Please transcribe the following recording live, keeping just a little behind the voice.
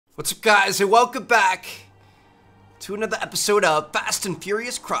What's up, guys, and welcome back to another episode of Fast and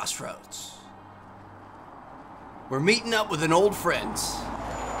Furious Crossroads. We're meeting up with an old friend.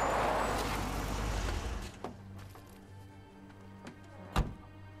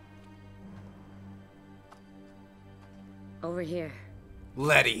 Over here.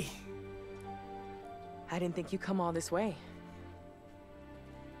 Letty. I didn't think you'd come all this way.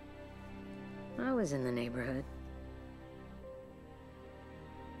 I was in the neighborhood.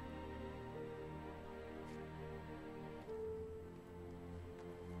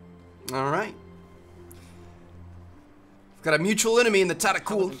 Alright. We've got a mutual enemy in the I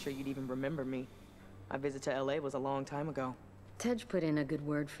Tatacool. wasn't sure you'd even remember me. My visit to LA was a long time ago. Tej put in a good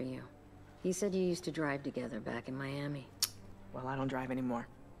word for you. He said you used to drive together back in Miami. Well, I don't drive anymore.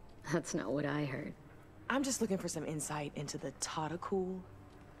 That's not what I heard. I'm just looking for some insight into the Tatacool.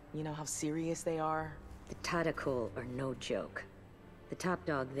 You know how serious they are? The Tatacool are no joke. The top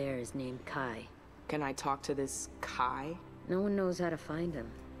dog there is named Kai. Can I talk to this Kai? No one knows how to find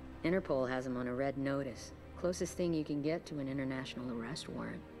him. Interpol has him on a red notice. Closest thing you can get to an international arrest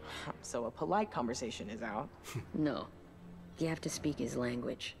warrant. So a polite conversation is out. No. You have to speak his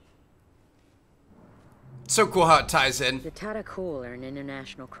language. So cool how it ties in. The Tatacool are an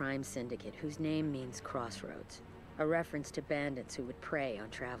international crime syndicate whose name means Crossroads. A reference to bandits who would prey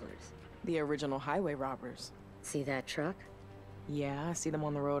on travelers. The original highway robbers. See that truck? Yeah, I see them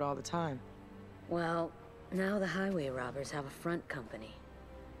on the road all the time. Well, now the highway robbers have a front company.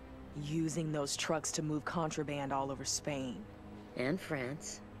 Using those trucks to move contraband all over Spain. And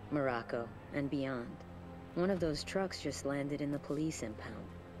France, Morocco, and beyond. One of those trucks just landed in the police impound.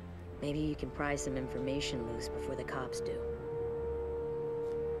 Maybe you can pry some information loose before the cops do.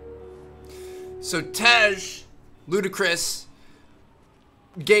 So Tej, Ludacris,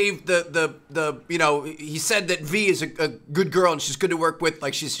 gave the you know, he said that V is a good girl and she's good to work with,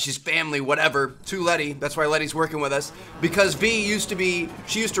 like she's family, whatever, to Letty. That's why Letty's working with us. Because V used to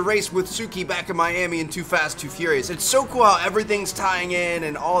race with Suki back in Miami in Too Fast, Too Furious. It's so cool how everything's tying in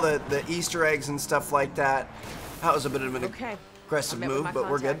and all the Easter eggs and stuff like that. That was a bit of an aggressive move, but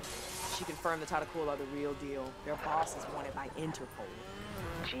we're good. She confirmed the Tatacool are the real deal. Their boss is wanted by Interpol.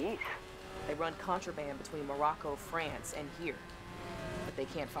 Jeez. They run contraband between Morocco, France, and here. But they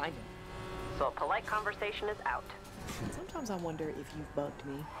can't find him. So a polite conversation is out. Sometimes I wonder if you've bugged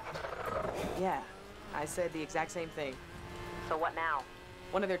me. Yeah, I said the exact same thing. So what now?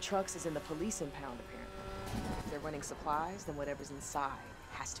 One of their trucks is in the police impound, apparently. If they're running supplies, then whatever's inside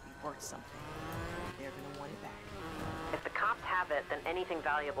has to be worth something. They're gonna want it back. If the cops have it, then anything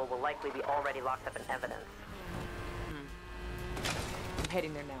valuable will likely be already locked up in evidence. I'm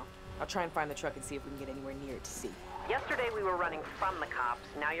heading there now. I'll try and find the truck and see if we can get anywhere near it to see. Yesterday we were running from the cops.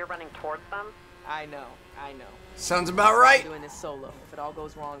 Now you're running towards them? I know. Sounds about right. I'm doing this solo. If it all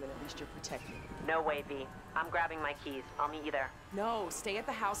goes wrong, then at least you're protected. No way, V. I'm grabbing my keys. I'll meet you there. No, stay at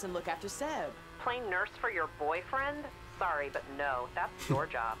the house and look after Seb. Playing nurse for your boyfriend? Sorry, but no. That's your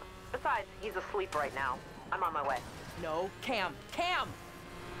job. Besides, he's asleep right now. I'm on my way. No, Cam!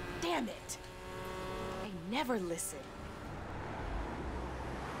 Damn it! They never listen.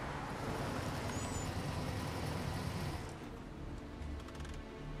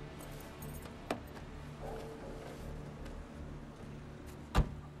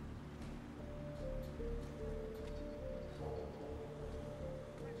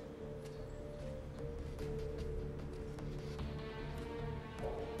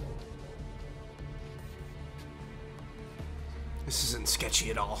 This isn't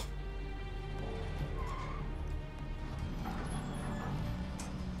sketchy at all.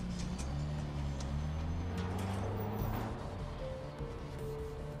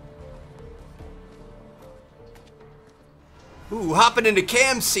 Ooh, hopping into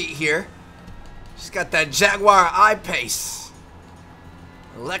Cam's seat here. She's got that Jaguar I-Pace.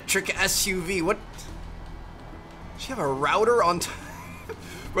 Electric SUV. What? Does she have a router on top?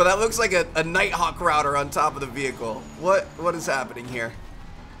 Bro, that looks like a Nighthawk router on top of the vehicle. What is happening here?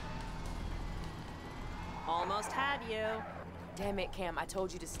 Almost had you. Damn it, Cam. I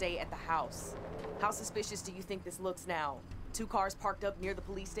told you to stay at the house. How suspicious do you think this looks now? 2 cars parked up near the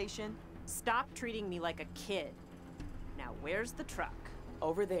police station? Stop treating me like a kid. Now, where's the truck?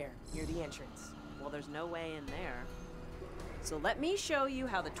 Over there, near the entrance. Well, there's no way in there. So let me show you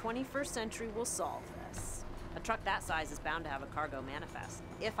how the 21st century will solve this. A truck that size is bound to have a cargo manifest.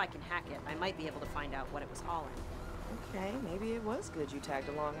 If I can hack it, I might be able to find out what it was hauling. Okay, maybe it was good you tagged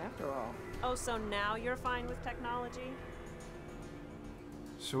along after all. Oh, so now you're fine with technology?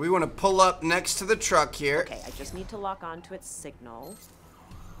 So we want to pull up next to the truck here. Okay, I just need to lock onto its signal.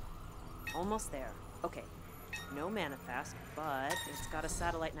 Almost there. Okay, No manifest, but it's got a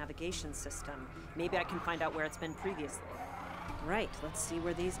satellite navigation system. Maybe I can find out where it's been previously. Right, let's see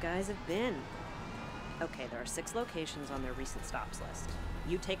where these guys have been. Okay, there are 6 locations on their recent stops list.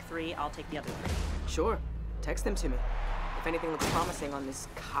 You take 3, I'll take the other 3. Sure. Text them to me. If anything looks promising on this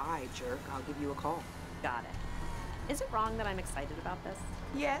Kai jerk, I'll give you a call. Got it. Is it wrong that I'm excited about this?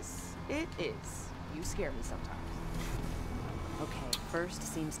 Yes, it is. You scare me sometimes. Okay, first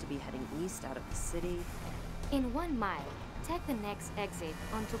seems to be heading east out of the city. In 1 mile, take the next exit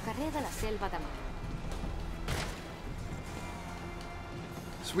onto Carré de la Selva de Mar.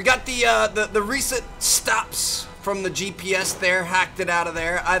 So we got the recent stops from the GPS there, hacked it out of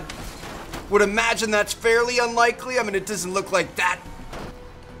there. I would imagine that's fairly unlikely. I mean, it doesn't look like that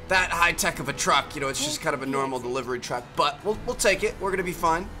high-tech of a truck. You know, it's just kind of a normal delivery truck. But we'll take it. We're gonna be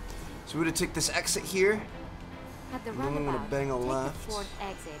fine. So we're gonna take this exit here. At the And then I'm roundabout, gonna bang a take left. the 4th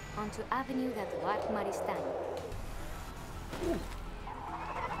exit onto Avenue del Duarte Maristany.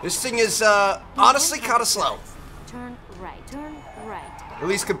 This thing is honestly kind of slow. Turn right. Turn right. At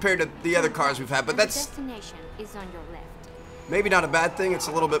least compared to the other cars we've had, but And the that's destination is on your left. maybe not a bad thing. It's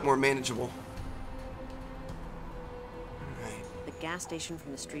a little bit more manageable. Alright. The gas station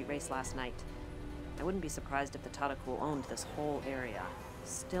from the street race last night. I wouldn't be surprised if the Tadakul owned this whole area.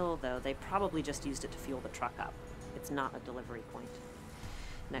 Still, though, they probably just used it to fuel the truck up. It's not a delivery point.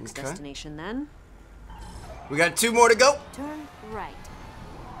 Next Okay. destination, then? We got 2 more to go. Turn right.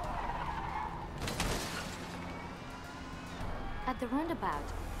 At the roundabout,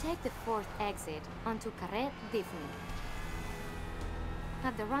 take the 4th exit onto Carré d'Ifni.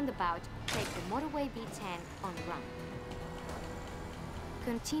 At the roundabout, take the motorway B10 on ramp.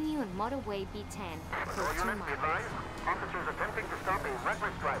 Continue on motorway B10 for 2 miles. Officers attempting to stop a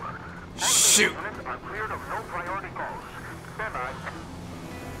reckless driver. Shoot. Units are cleared of no priority calls. Stand by.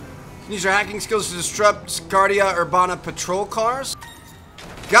 Use your hacking skills to disrupt Guardia Urbana patrol cars.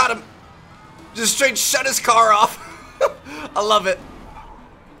 Got him. Just straight shut his car off. I love it.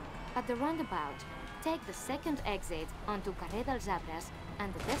 At the roundabout, take the 2nd exit onto Carré del Zabras,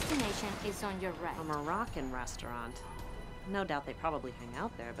 and the destination is on your right. A Moroccan restaurant. No doubt they probably hang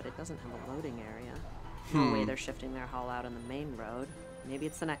out there, but it doesn't have a loading area. No way they're shifting their haul out on the main road. Maybe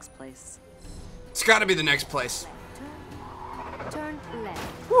it's the next place. It's got to be the next place. Turn left.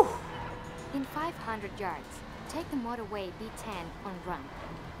 Whew. In 500 yards, take the motorway B10 on ramp.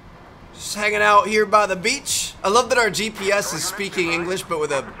 Just hanging out here by the beach. I love that our GPS is speaking English, but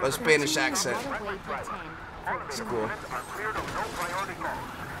with a Spanish Continue on accent. motorway B10 for It's 2 cool. miles. Are cleared of no priority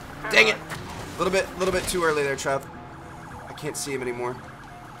calls. Dang it. A little bit too early there, Trev. I can't see him anymore.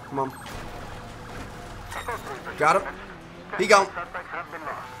 Come on. Got him. He gone. Suspects have been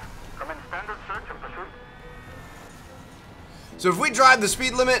lost. Commence standard search and pursuit. So if we drive the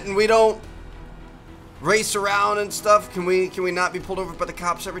speed limit and we don't race around and stuff, can we not be pulled over by the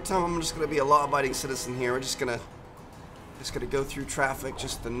cops every time? I'm just gonna be a law-abiding citizen here. We're just gonna go through traffic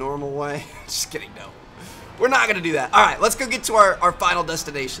just the normal way. Just kidding, no. We're not gonna do that. All right, let's go get to our final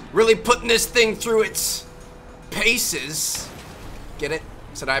destination. Really putting this thing through its paces. Get it?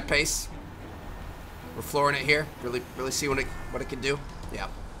 Said I pace. We're flooring it here. Really see what it can do. Yeah.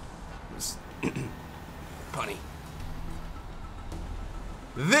 It's punny.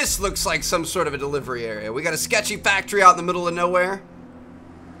 This looks like some sort of a delivery area. We got a sketchy factory out in the middle of nowhere.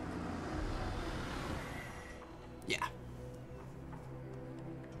 Yeah.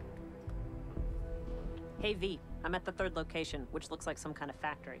 Hey, V. I'm at the 3rd location, which looks like some kind of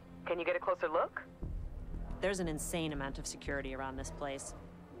factory. Can you get a closer look? There's an insane amount of security around this place.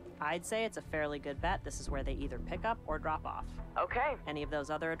 I'd say it's a fairly good bet this is where they either pick up or drop off. Okay. Any of those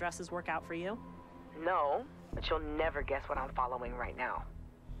other addresses work out for you? No, but you'll never guess what I'm following right now.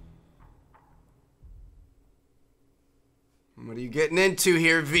 What are you getting into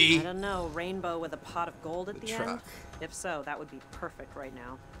here, I V? don't know, rainbow with a pot of gold at The the end? truck. If so, that would be perfect right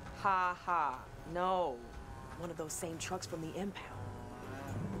now. Ha ha. No. One of those same trucks from the impound.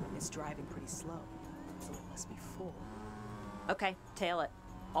 It's driving pretty slow, so it must be full. Okay, tail it.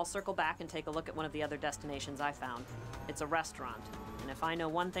 I'll circle back and take a look at one of the other destinations I found. It's a restaurant, and if I know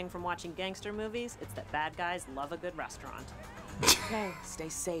one thing from watching gangster movies, it's that bad guys love a good restaurant. Okay, stay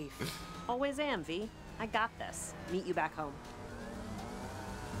safe. Always am, V. I got this. Meet you back home.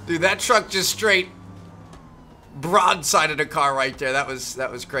 Dude, that truck just straight broadsided a car right there. That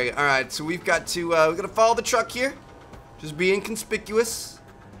was great. All right, so we've got to we gotta follow the truck here. Just be inconspicuous.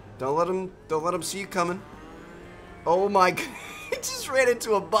 Don't let him see you coming. Oh my God. He just ran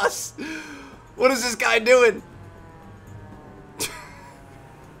into a bus. What is this guy doing?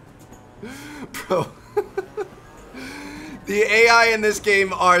 Bro. The AI in this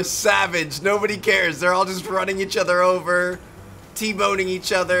game are savage. Nobody cares. They're all just running each other over, T-boning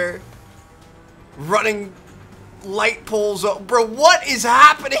each other, running light poles. Bro, what is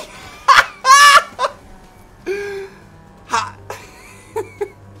happening?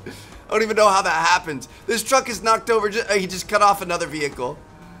 I don't even know how that happens. This truck is knocked over. He just cut off another vehicle.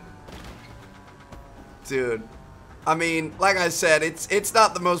 Dude. I mean, like I said, it's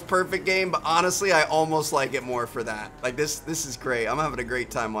not the most perfect game, but honestly, I almost like it more for that. Like, this is great. I'm having a great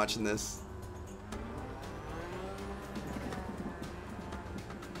time watching this.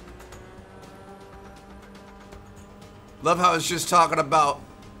 Love how it's just talking about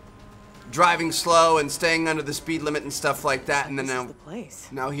driving slow and staying under the speed limit and stuff like that, and then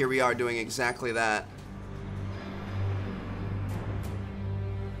now here we are doing exactly that.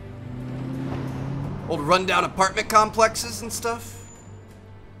 Old rundown apartment complexes and stuff.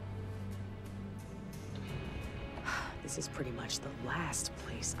 This is pretty much the last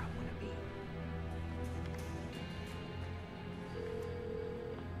place I want to be.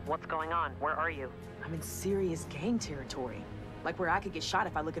 What's going on? Where are you? I'm in serious gang territory. Like where I could get shot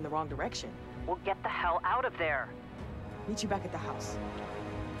if I look in the wrong direction. Well, get the hell out of there. Meet you back at the house.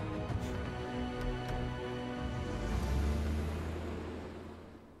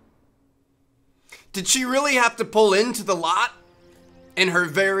 Did she really have to pull into the lot in her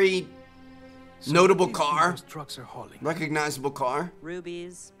very notable car? Trucks are hauling. Recognizable car?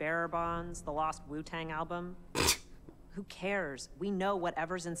 Rubies, bearer bonds, the lost Wu-Tang album. Who cares? We know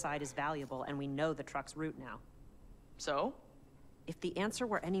whatever's inside is valuable, and we know the truck's route now. So? If the answer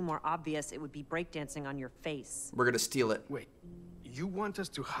were any more obvious, it would be breakdancing on your face. We're gonna steal it. Wait, you want us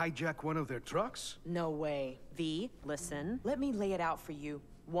to hijack one of their trucks? No way. V, listen. Let me lay it out for you.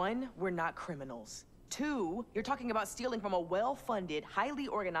 1, we're not criminals. 2, you're talking about stealing from a well-funded, highly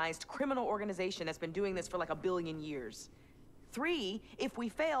organized criminal organization that's been doing this for like 1 billion years. 3, if we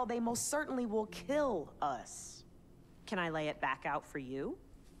fail, they most certainly will kill us. Can I lay it back out for you?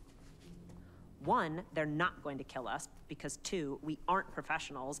 1, they're not going to kill us, because 2, we aren't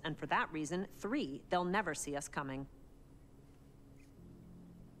professionals, and for that reason, 3, they'll never see us coming.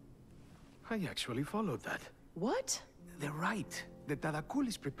 I actually followed that. What? They're right. The Tadakul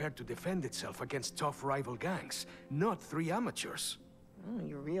is prepared to defend itself against tough rival gangs, not 3 amateurs. Oh,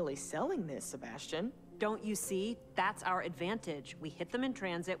 you're really selling this, Sebastian. Don't you see? That's our advantage. We hit them in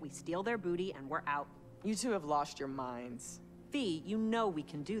transit, we steal their booty, and we're out. You two have lost your minds. V, you know we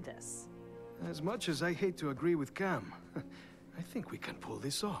can do this. As much as I hate to agree with Cam, I think we can pull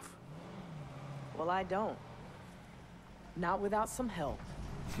this off. Well, I don't. Not without some help.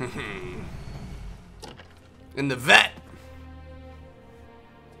 In the vet.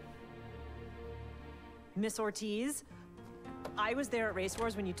 Miss Ortiz, I was there at Race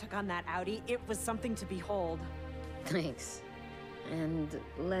Wars when you took on that Audi. It was something to behold. Thanks. And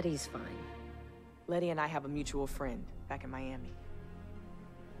Letty's fine. Letty and I have a mutual friend back in Miami.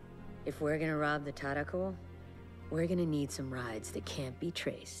 If we're gonna rob the Tadakul, we're gonna need some rides that can't be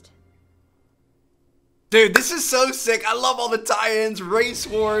traced. Dude, this is so sick. I love all the tie-ins, Race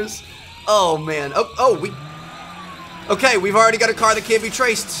Wars. Oh man. Okay, we've already got a car that can't be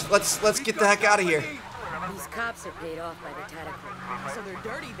traced. Let's get the heck out of here. These cops are paid off by the Tadakul. So they're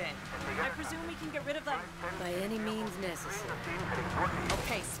dirty then. I presume we can get rid of them. By any means necessary.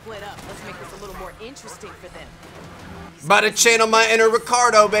 Okay, split up. Let's make this a little more interesting for them. About to channel my inner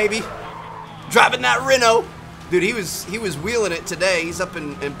Ricardo, baby. Driving that Renault. Dude, he was wheeling it today. He's up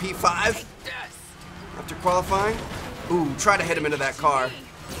in P5 after qualifying. Ooh, try to hit him into that car.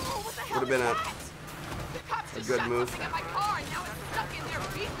 Would have been a good move.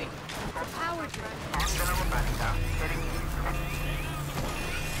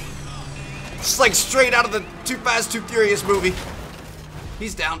 It's like straight out of the Too Fast, Too Furious movie.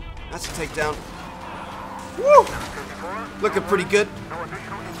 He's down. That's a takedown. Woo! Looking pretty good.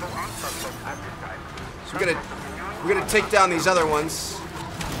 So we're gonna take down these other ones.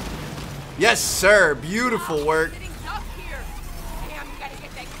 Yes, sir. Beautiful work.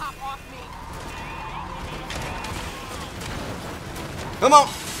 Come on.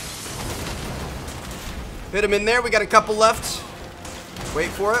 Hit him in there. We got a couple left. Wait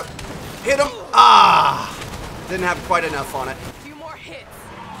for it. Hit him. Ah! Didn't have quite enough on it. A few more hits.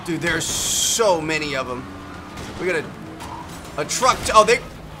 Dude, there's so many of them. We got a truck. Oh, they're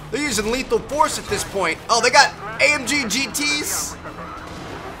using lethal force at this point. Oh, they got AMG GTs.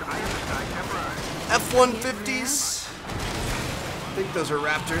 F-150s. I think those are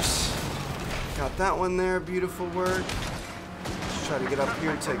Raptors. Got that one there. Beautiful work. Let's try to get up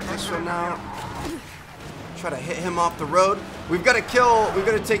here and take this one out. Try to hit him off the road. We've got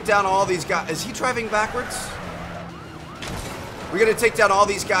to take down all these guys. Is he driving backwards? We gotta take down all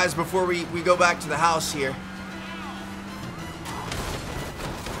these guys before we go back to the house here.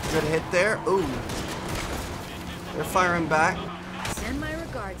 Good hit there. Ooh. They're firing back. Send my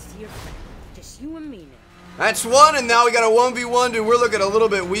regards to your friend. Just you and me now. That's one, and now we got a 1v1, dude. We're looking a little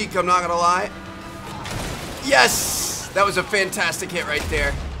bit weak, I'm not gonna lie. Yes! That was a fantastic hit right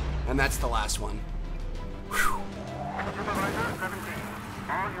there. And that's the last one. Whew.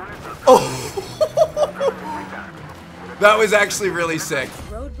 Oh! That was actually really sick.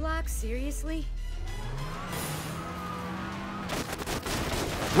 Roadblock? Seriously?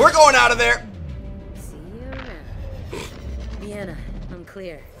 We're going out of there. See you around. Vienna, I'm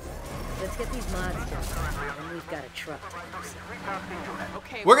clear. Let's get these mods done, and we've got a truck.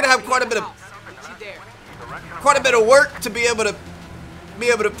 Okay, We're gonna have quite a bit of work to be able to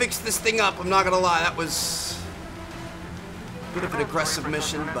fix this thing up. I'm not gonna lie, that was a bit of an aggressive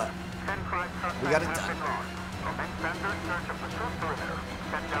mission, but we got it done.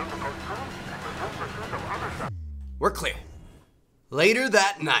 We're clear. Later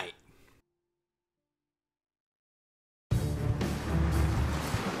that night.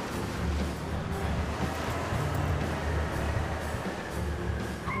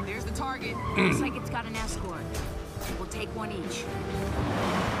 There's the target. Looks like it's got an escort. We'll take one each.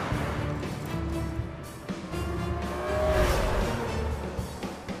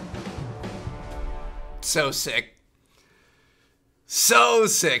 So sick. So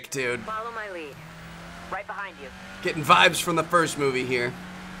sick, dude. Follow my lead. Right behind you. Getting vibes from the first movie here.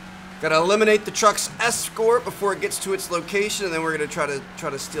 Gotta eliminate the truck's escort before it gets to its location, and then we're gonna try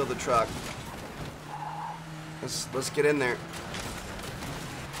to steal the truck. Let's get in there.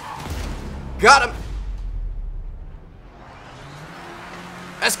 Got him.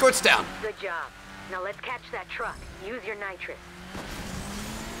 Escort's down. Good job. Now let's catch that truck. Use your nitrous.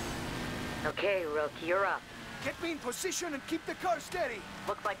 Okay, Rook, you're up. Get me in position and keep the car steady.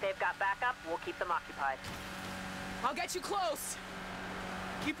 Looks like they've got backup. We'll keep them occupied. I'll get you close.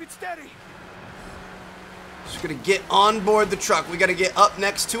 Keep it steady. Just gonna get on board the truck. We gotta get up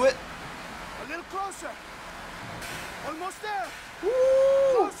next to it. A little closer. Almost there. Woo!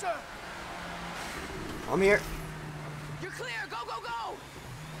 Closer. I'm here. You're clear. Go, go, go.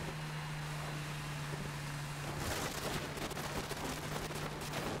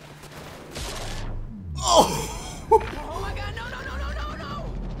 Oh! Oh my God! No, no, no, no, no, no!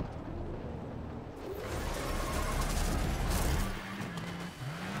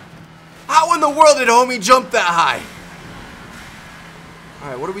 How in the world did homie jump that high?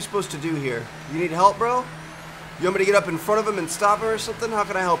 Alright, what are we supposed to do here? You need help, bro? You want me to get up in front of him and stop him or something? How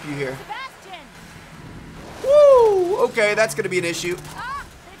can I help you here? Sebastian! Woo! Okay, that's gonna be an issue. Ah!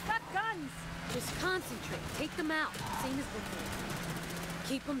 They've got guns! Just concentrate. Take them out. Same as before.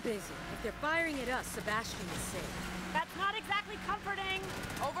 Keep them busy. If they're firing at us, Sebastian is safe. That's not exactly comforting!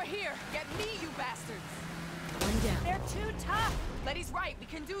 Over here. Get me, you bastards. One down. They're too tough! Letty's right. We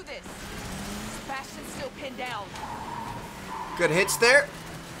can do this. Sebastian's still pinned down. Good hits there.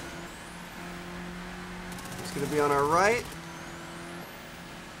 It's gonna be on our right.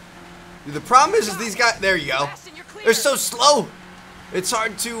 Dude, the problem is these guys. There you go. Sebastian, you're clear. They're so slow. It's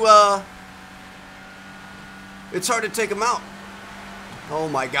hard to take them out. Oh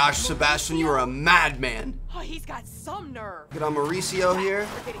my gosh, Sebastian, you are a madman. Oh, he's got some nerve. Get on Mauricio here.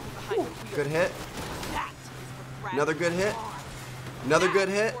 We're getting behind the wheel. Good hit. That is what Another good hit. are. Another That good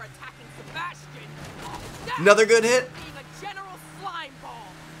hit. for attacking Sebastian. That Another good hit. for being a general slime ball.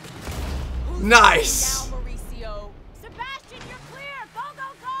 Who's Nice. now, Mauricio? Sebastian, you're clear! Go, go,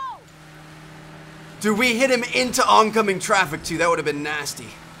 go! Dude, we hit him into oncoming traffic too. That would have been nasty.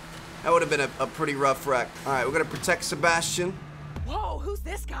 That would have been a pretty rough wreck. All right, we're gonna protect Sebastian. Whoa, who's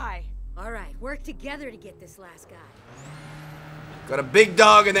this guy? All right, work together to get this last guy. Got a big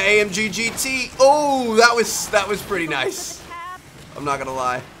dog in the AMG GT. Oh, that was pretty nice. I'm not gonna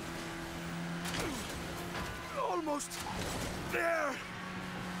lie. Almost there.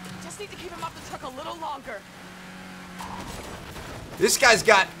 Just need to keep him off the truck a little longer. This guy's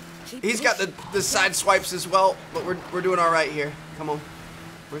got, he's got the side swipes as well, but we're doing all right here. Come on,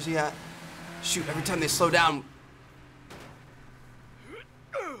 where's he at? Shoot! Every time they slow down.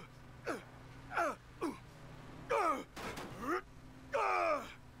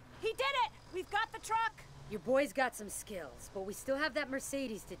 He did it! We've got the truck! Your boy's got some skills, but we still have that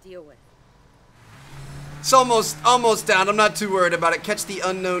Mercedes to deal with. It's almost down. I'm not too worried about it. Catch the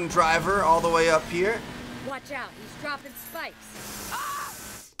unknown driver all the way up here. Watch out, he's dropping spikes.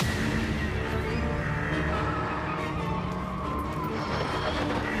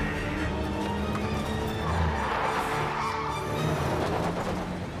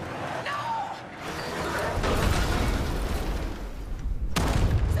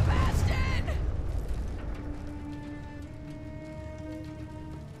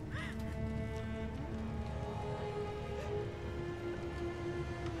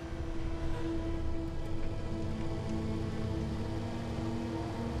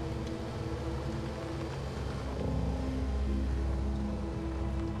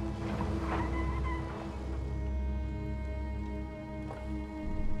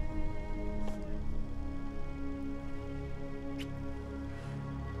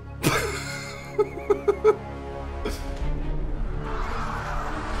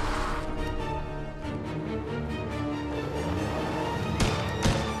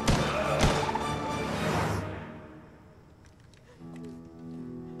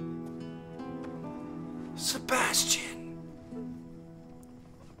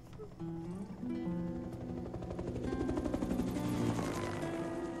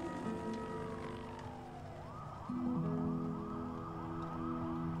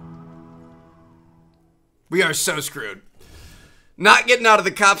 We are so screwed. Not getting out of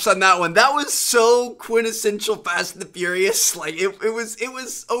the cops on that one. That was so quintessential Fast and the Furious. Like it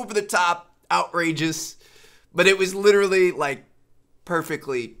was over the top, outrageous, but it was literally like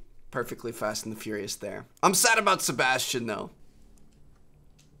perfectly Fast and the Furious there. I'm sad about Sebastian though.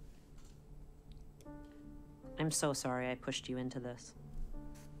 I'm so sorry I pushed you into this.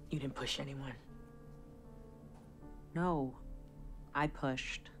 You didn't push anyone. No, I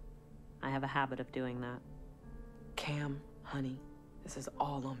pushed. I have a habit of doing that. Cam, honey, this is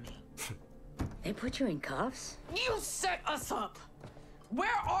all on me. They put you in cuffs? You set us up!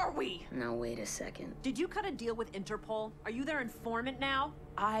 Where are we? Now wait a second. Did you cut a deal with Interpol? Are you their informant now?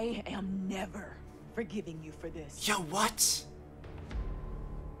 I am never forgiving you for this. Yo, what?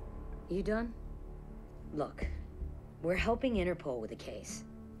 You done? Look, we're helping Interpol with a case.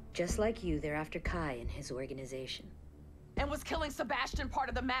 Just like you, they're after Kai and his organization. And was killing Sebastian part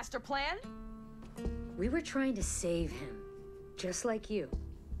of the master plan? We were trying to save him, just like you.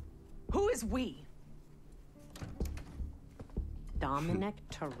 Who is we? Dominic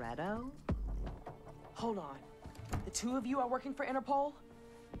Toretto? Hold on. The two of you are working for Interpol?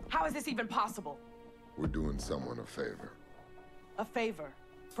 How is this even possible? We're doing someone a favor. A favor?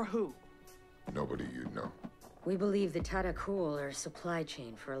 For who? Nobody you know. We believe the Tadakul are a supply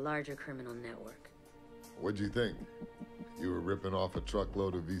chain for a larger criminal network. What'd you think? You were ripping off a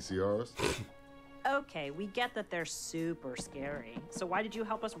truckload of VCRs? Okay, we get that they're super scary. So why did you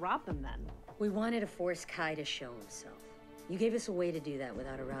help us rob them then? We wanted to force Kai to show himself. You gave us a way to do that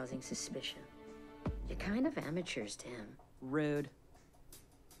without arousing suspicion. You're kind of amateurs, Tim. Rude.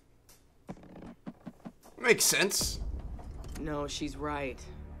 Makes sense. No, she's right.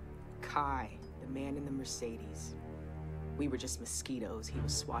 Kai, the man in the Mercedes. We were just mosquitoes he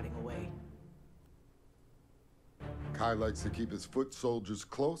was swatting away. Kai likes to keep his foot soldiers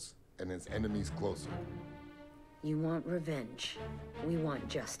close and his enemies closer. You want revenge. We want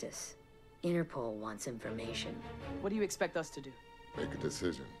justice. Interpol wants information. What do you expect us to do? Make a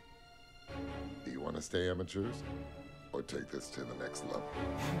decision. Do you want to stay amateurs or take this to the next level?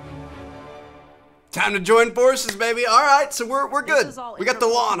 Time to join forces, baby. All right, so we're good. This is all We got the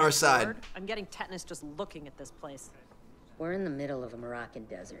Interpol law on our can side. afford. I'm getting tetanus just looking at this place. We're in the middle of a Moroccan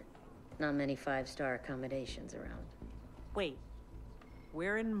desert. Not many five-star accommodations around. Wait,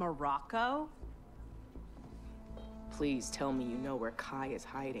 we're in Morocco? Please tell me you know where Kai is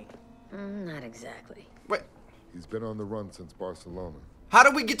hiding. Not exactly. Wait, He's been on the run since Barcelona. how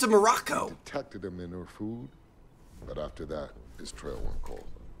did we get to Morocco? Detected him in her food, but after that, his trail went cold.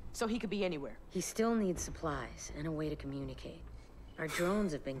 So he could be anywhere. He still needs supplies and a way to communicate. Our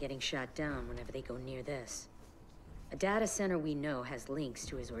drones have been getting shot down whenever they go near this. A data center we know has links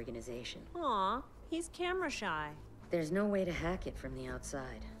to his organization. Aw, he's camera shy. There's no way to hack it from the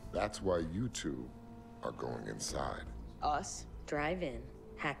outside. That's why you two are going inside. Us? Drive in,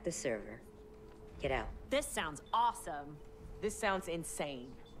 hack the server, get out. This sounds awesome. This sounds insane.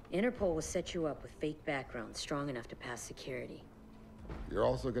 Interpol will set you up with fake backgrounds strong enough to pass security. You're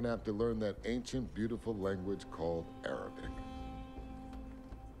also gonna have to learn that ancient, beautiful language called Arabic.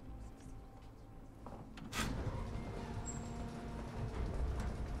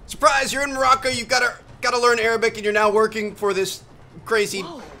 Surprise! You're in Morocco. You gotta learn Arabic, and you're now working for this crazy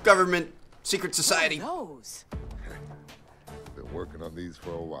government secret society. What are those? Been working on these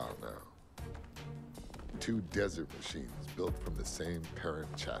for a while now. 2 desert machines built from the same parent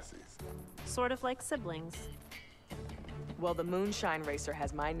chassis. Sort of like siblings. Well, the Moonshine Racer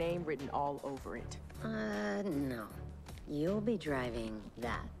has my name written all over it. No. You'll be driving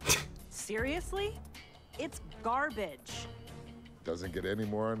that. Seriously? It's garbage. Doesn't get any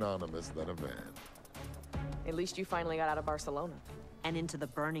more anonymous than a van. At least you finally got out of Barcelona. And into the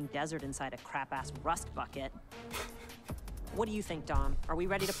burning desert inside a crap-ass rust bucket. What do you think, Dom? Are we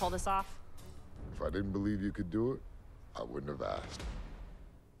ready to pull this off? If I didn't believe you could do it, I wouldn't have asked.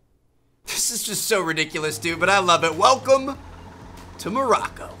 This is just so ridiculous, dude, but I love it. Welcome to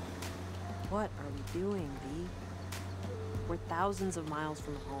Morocco. What are we doing, V? We're thousands of miles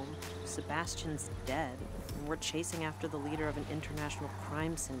from home. Sebastian's dead. And we're chasing after the leader of an international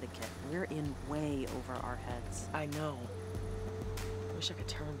crime syndicate. We're in way over our heads. I know. I wish I could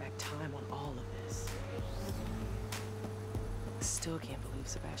turn back time on all of this. I still can't believe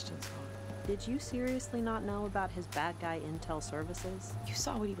Sebastian's gone. Did you seriously not know about his bad guy intel services? You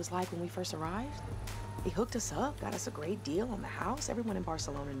saw what he was like when we first arrived? He hooked us up, got us a great deal on the house. Everyone in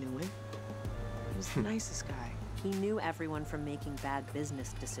Barcelona knew him. He was the nicest guy. He knew everyone from making bad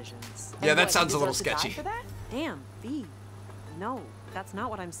business decisions. Yeah, And that what, sounds he a little deserves to die sketchy. for that? Damn, V. No, that's not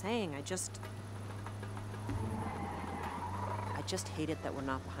what I'm saying. I just hate it that we're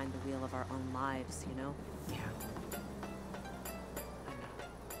not behind the wheel of our own lives, you know? Yeah. I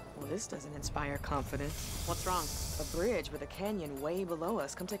know. Well, this doesn't inspire confidence. What's wrong? A bridge with a canyon way below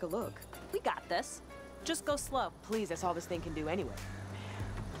us. Come take a look. We got this. Just go slow. Please, that's all this thing can do anyway.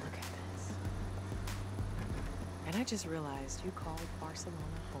 Look at this. And I just realized you called Barcelona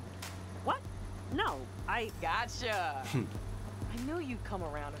home. What? No, I... Gotcha! I knew you'd come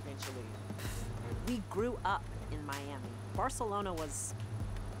around eventually. We grew up in Miami. Barcelona was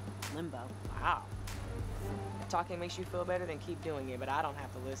limbo. Wow. Talking makes you feel better, then keep doing it, but I don't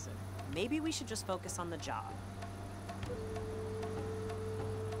have to listen. Maybe we should just focus on the job.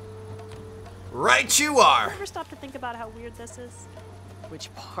 Right you are. Ever stop to think about how weird this is?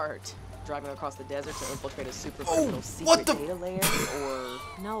 Which part? Driving across the desert to infiltrate a super Oh, criminal what secret the- data layer, or...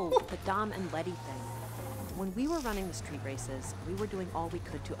 No, the Dom and Letty thing. When we were running the street races, we were doing all we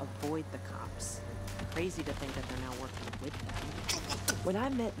could to avoid the cops. Crazy to think that they're now working with them. When I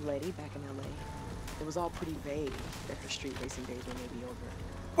met Letty back in LA, it was all pretty vague that her street racing days were maybe over.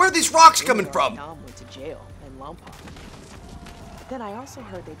 Where are these rocks coming from? Dom went to jail in Lombard. But then I also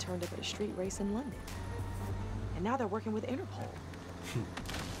heard they turned up at a street race in London. And now they're working with Interpol.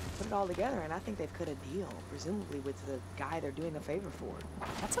 Put it all together, and I think they've cut a deal, presumably with the guy they're doing a favor for.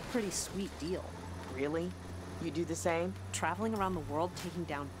 That's a pretty sweet deal. Really? You do the same? Traveling around the world taking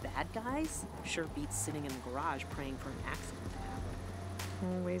down bad guys? Sure beats sitting in the garage praying for an accident to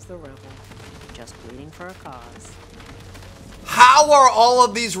happen. Always the rebel. Just waiting for a cause. How are all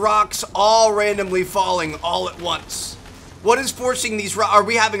of these rocks all randomly falling all at once? What is forcing these rocks? Are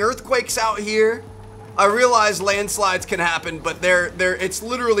we having earthquakes out here? I realize landslides can happen, but it's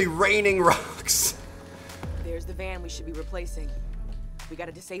literally raining rocks. There's the van we should be replacing. We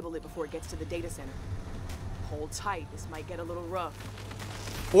gotta disable it before it gets to the data center. Hold tight, this might get a little rough.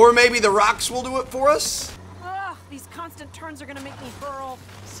 Or maybe the rocks will do it for us? Ugh, these constant turns are gonna make me hurl.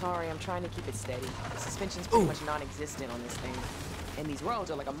 Sorry, I'm trying to keep it steady. The suspension's pretty much non-existent on this thing. And these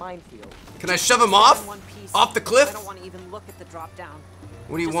roads are like a minefield. Can I shove him off? In one piece. Off the cliff? I don't want to even look at the drop down.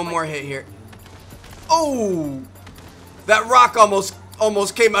 We need Just one like- more hit here. Oh! That rock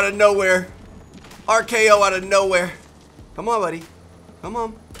almost came out of nowhere. RKO out of nowhere. Come on, buddy. Come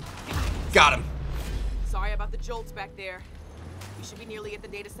on. Got him. Sorry about the jolts back there. We should be nearly at the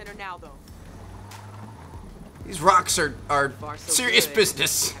data center now, though. These rocks are Far so serious good.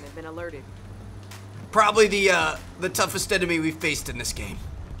 business. Haven't been alerted. Probably the toughest enemy we've faced in this game.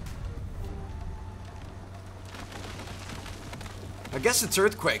 I guess it's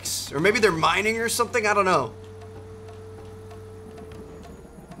earthquakes. Or maybe they're mining or something, I don't know.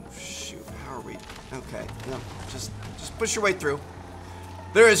 Shoot, how are we? Okay, no, just push your way through.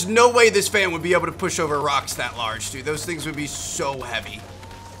 There is no way this fan would be able to push over rocks that large, dude. Those things would be so heavy.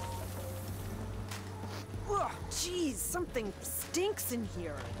 Ugh, jeez, something stinks in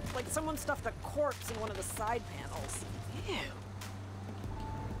here. It's like someone stuffed a corpse in one of the side panels. Ew.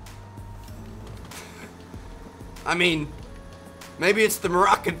 I mean, maybe it's the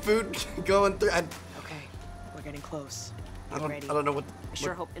Moroccan food going through. Okay, we're getting close. I Get don't ready. know what. I sure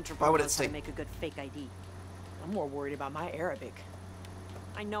what- hope Interpol why would it knows how to say? make a good fake ID. I'm more worried about my Arabic.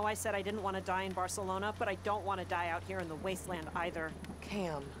 I know I said I didn't want to die in Barcelona, but I don't want to die out here in the wasteland either.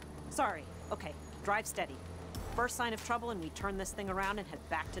 Cam. Sorry. Okay, drive steady. First sign of trouble and we turn this thing around and head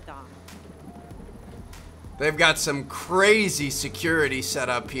back to Dom. They've got some crazy security set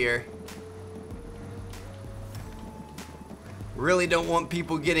up here. Really don't want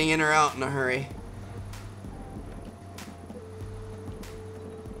people getting in or out in a hurry.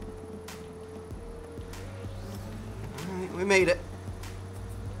 Alright, we made it.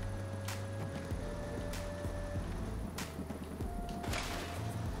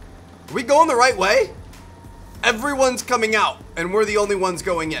 Are we going the right way? Everyone's coming out, and we're the only ones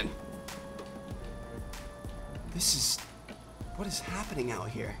going in. This is... What is happening out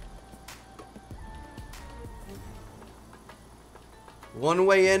here? One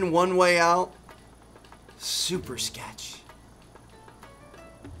way in, one way out. Super sketch.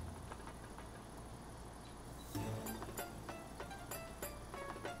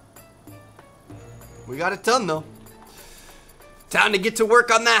 We got it done, though. Time to get to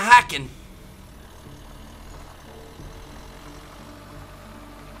work on that hacking.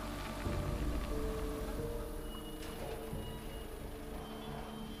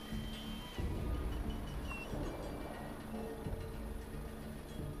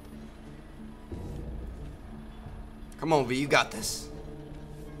 Come on, V, you got this.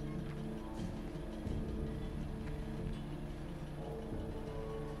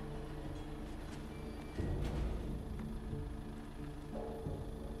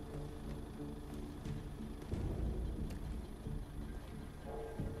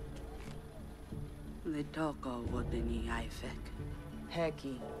 Vitoko wodeni Ifek.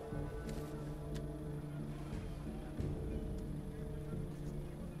 Hecky.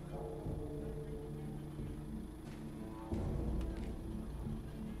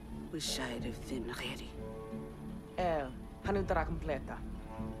 Wishayre fin reri. Hanutara completa.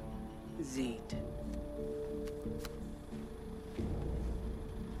 Zid.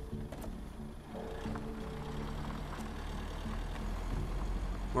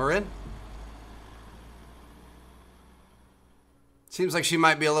 We're in. Seems like she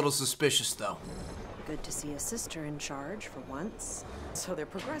might be a little suspicious, though. Good to see a sister in charge for once. So they're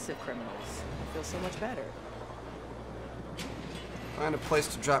progressive criminals. I feel so much better. Find a place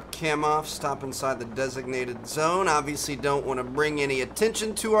to drop Cam off, stop inside the designated zone. Obviously don't want to bring any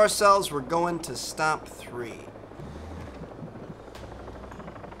attention to ourselves. We're going to stop 3. Do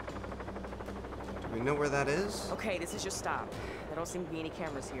we know where that is? Okay, this is your stop. There don't seem to be any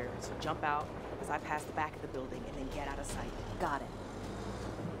cameras here, so jump out as I pass the back of the building and then get out of sight. Got it.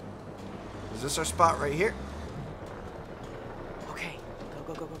 Is this our spot right here? Okay,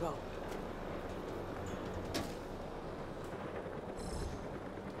 go, go, go, go, go.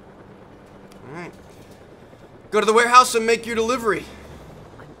 Alright. Go to the warehouse and make your delivery.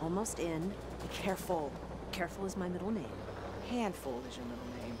 I'm almost in. Be careful. Careful is my middle name. Handful is your middle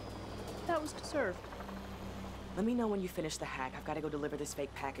name. That was deserved. Let me know when you finish the hack. I've got to go deliver this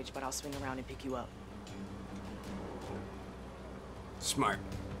fake package, but I'll swing around and pick you up. Smart.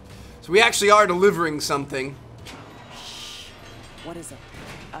 So we actually are delivering something. What is it?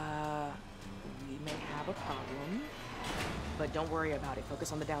 We may have a problem. But don't worry about it.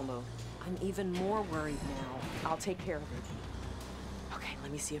 Focus on the download. I'm even more worried now. I'll take care of it. Okay,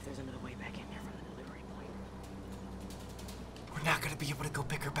 let me see if there's another way back in here from the delivery point. We're not gonna be able to go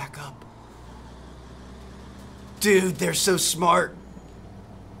pick her back up. Dude, they're so smart.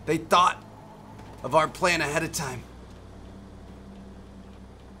 They thought of our plan ahead of time.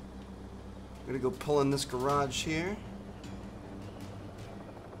 I'm gonna go pull in this garage here.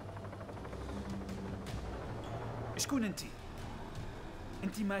 شكون انتي؟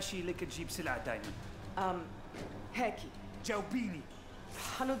 انتي ماشي لك تجيب سلعة دايما. هاكي. جاوبيني.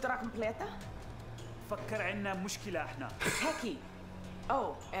 هنودرا كومبليتا؟ فكر عنا مشكلة احنا. هاكي.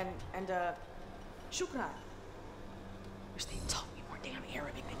 Oh, and شكرا. Wish they taught me more damn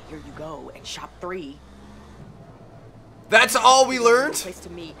Arabic than here you go and shop 3. That's all we learned? Place to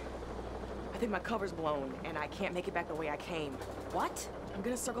meet. I think my cover's blown and I can't make it back the way I came. What? I'm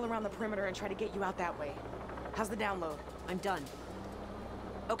gonna circle around the perimeter and try to get you out that way. How's the download? I'm done.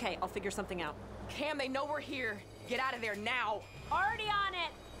 Okay, I'll figure something out. Cam, they know we're here. Get out of there now. Already on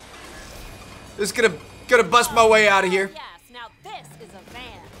it. Just gonna bust my way out of here. Yes, now this is a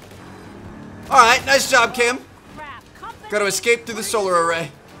van. Alright, nice job, Cam. Crap, company. Gotta escape through the solar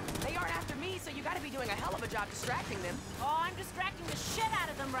array. They aren't after me, so you gotta be doing a hell of a job distracting them. Oh, I'm distracting the shit out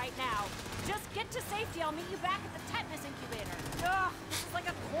of them right now. Just get to safety. I'll meet you back at the tetanus incubator. Ugh, this is like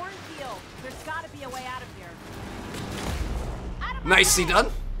a cornfield. There's gotta be a way out of here. Nicely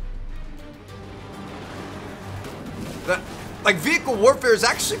done. Like, vehicle warfare is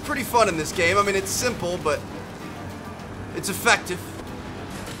actually pretty fun in this game. I mean, it's simple, but it's effective.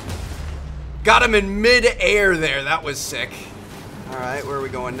 Got him in mid-air there. That was sick. Alright, where are we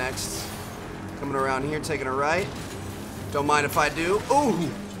going next? Coming around here, taking a right. Don't mind if I do. Ooh!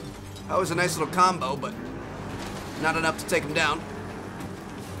 That was a nice little combo, but not enough to take him down.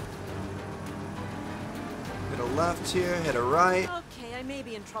 Hit a left here, hit a right. Okay, I may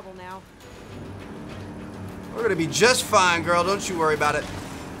be in trouble now. We're gonna be just fine, girl. Don't you worry about it.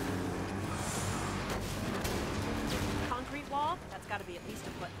 Concrete wall? That's gotta be at least a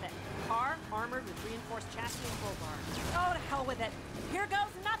foot thick. Car, armored with reinforced chassis and bull bar. Oh, to hell with it. Here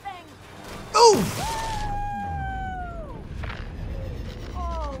goes nothing. Ooh!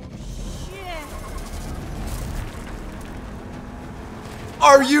 Oh, shit.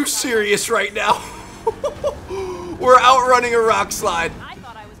 Are you serious right now? We're outrunning a rock slide. I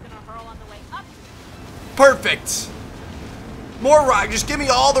thought I was gonna hurl on the way up. Perfect. More rock. Just give me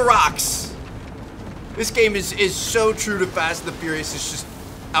all the rocks. This game is so true to Fast and the Furious. It's just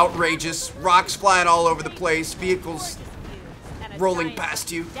outrageous. Rocks flying all over the place. Vehicles rolling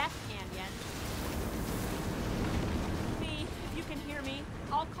past you. Death Canyon. Me, if you can hear me,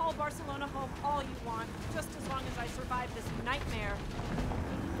 I'll call Barcelona home all you want, just as long as I survive this nightmare.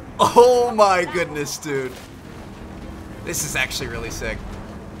 Oh my goodness, dude. This is actually really sick.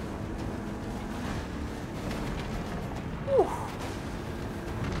 Whew.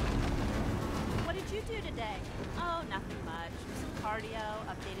 What did you do today? Oh, nothing much. Some cardio,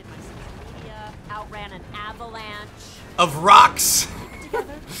 updated my social media, outran an avalanche. Of rocks.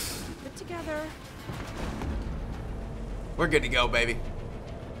 Together. The it together. We're good to go, baby.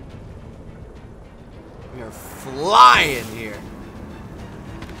 We are flying here.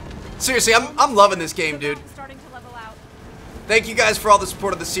 Seriously, I'm loving this game, dude. Starting to level out. Thank you guys for all the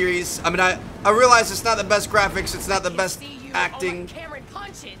support of the series. I mean, I realize it's not the best graphics, it's not the best acting. Oh, Cameron,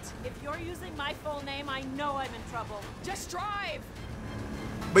 punch it! If you're using my full name, I know I'm in trouble. Just drive!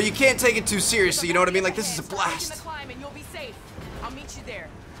 But you can't take it too seriously, you know what I mean? Like, this is a blast. The climb and you'll be safe. I'll meet you there.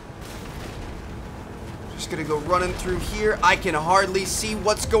 Just gonna go running through here. I can hardly see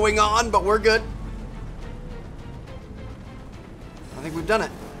what's going on, but we're good. I think we've done it.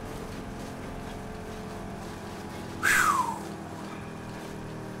 Whew.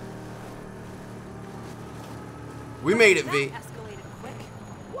 We made it, V. That escalated quick.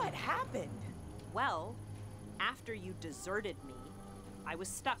 What happened? Well, after you deserted me, I was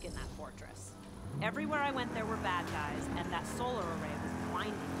stuck in that fortress. Everywhere I went, there were bad guys, and that solar array was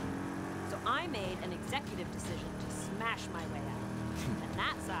blinding me. So I made an executive decision to smash my way out. And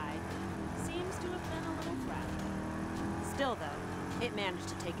that side seems to have been a little fragile. Still, though, it managed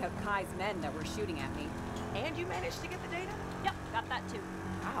to take out Kai's men that were shooting at me. And you managed to get the data? Yep, got that too.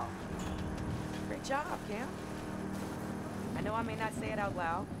 Wow. Great job, Cam. I know I may not say it out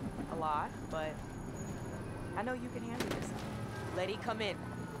loud a lot, but I know you can handle this. Letty, come in.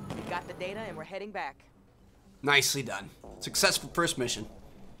 We got the data and we're heading back. Nicely done. Successful first mission.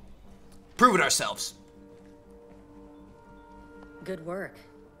 Proving ourselves. Good work.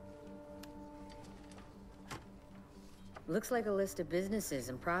 Looks like a list of businesses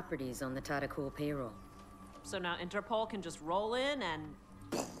and properties on the Tadakul payroll. So now Interpol can just roll in and...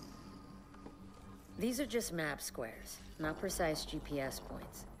 These are just map squares, not precise GPS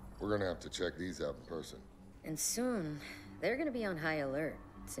points. We're gonna have to check these out in person. And soon, they're gonna be on high alert,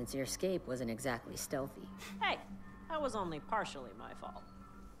 since your escape wasn't exactly stealthy. Hey, that was only partially my fault.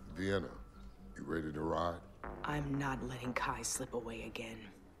 Vienna, you ready to ride? I'm not letting Kai slip away again.